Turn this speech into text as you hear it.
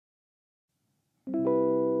We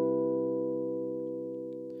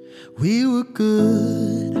were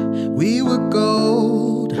good, we were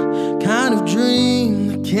gold, kind of dream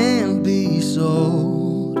that can't be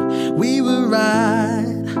sold. We were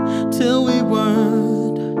right till we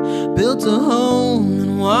weren't, built a home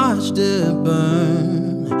and watched it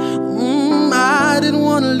burn. I didn't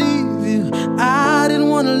want to leave you, I didn't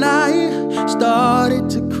want to lie. Started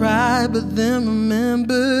to cry, but then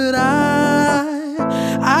remembered I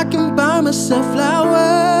can buy myself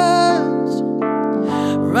flowers,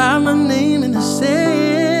 write my name in the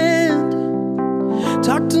sand,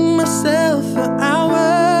 talk to myself for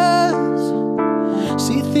hours,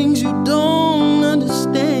 see things you don't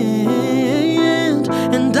understand.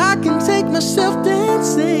 And I can take myself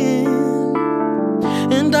dancing,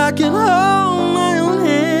 and I can hold my own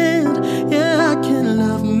hand. Yeah, I can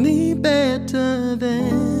love me better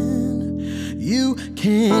than you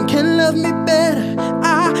can love me better,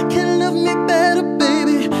 I can love me better,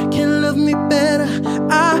 baby, can love me better,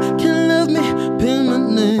 I can love me. Pin my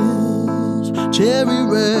nails cherry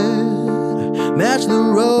red, match the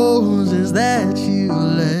roses that you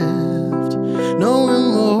left. No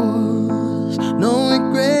remorse, no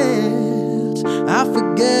regrets, I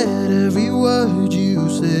forget every word you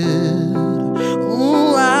said.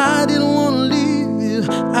 Oh, I didn't want to leave you,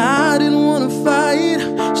 I didn't want to fight.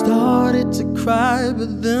 Started to cry,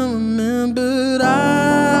 but then remembered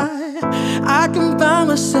I can buy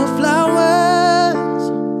myself flowers,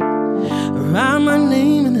 write my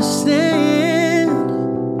name in the sand,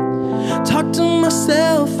 talk to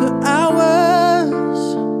myself for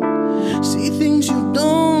hours, see things you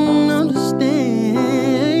don't understand.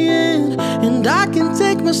 And I can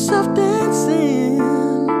take myself dancing,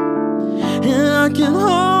 and I can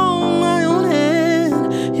hold my own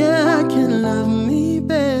hand. Yeah, I can love me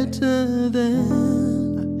better than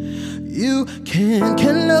you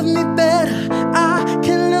can love me better, I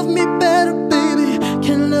can love me better, baby,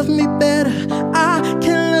 can love me better, I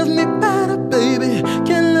can love me better, baby,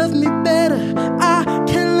 can love me better, I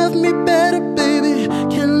can love me better, baby,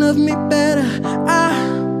 can love me better.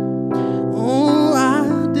 I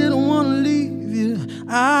didn't want to leave you,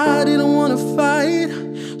 I didn't want to fight.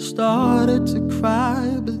 Started to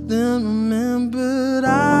cry, but then remembered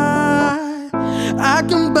I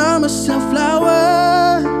can buy myself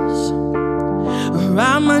flowers,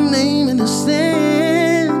 write my name in the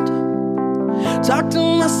sand, talk to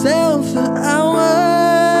myself for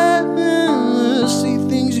hours, see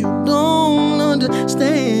things you don't understand.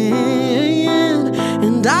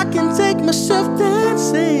 And I can take myself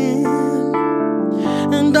dancing,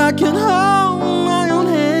 and I can hold my own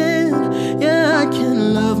hand. Yeah, I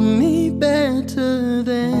can love me better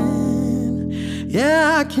than,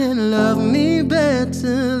 yeah, I can love me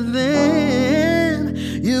better than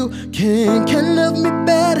you can love me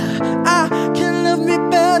better, I can love me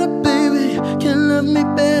better, baby, can love me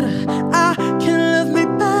better, I can love me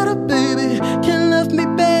better, baby, can love me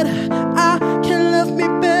better, I can love me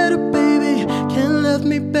better, baby, can love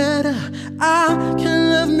me better.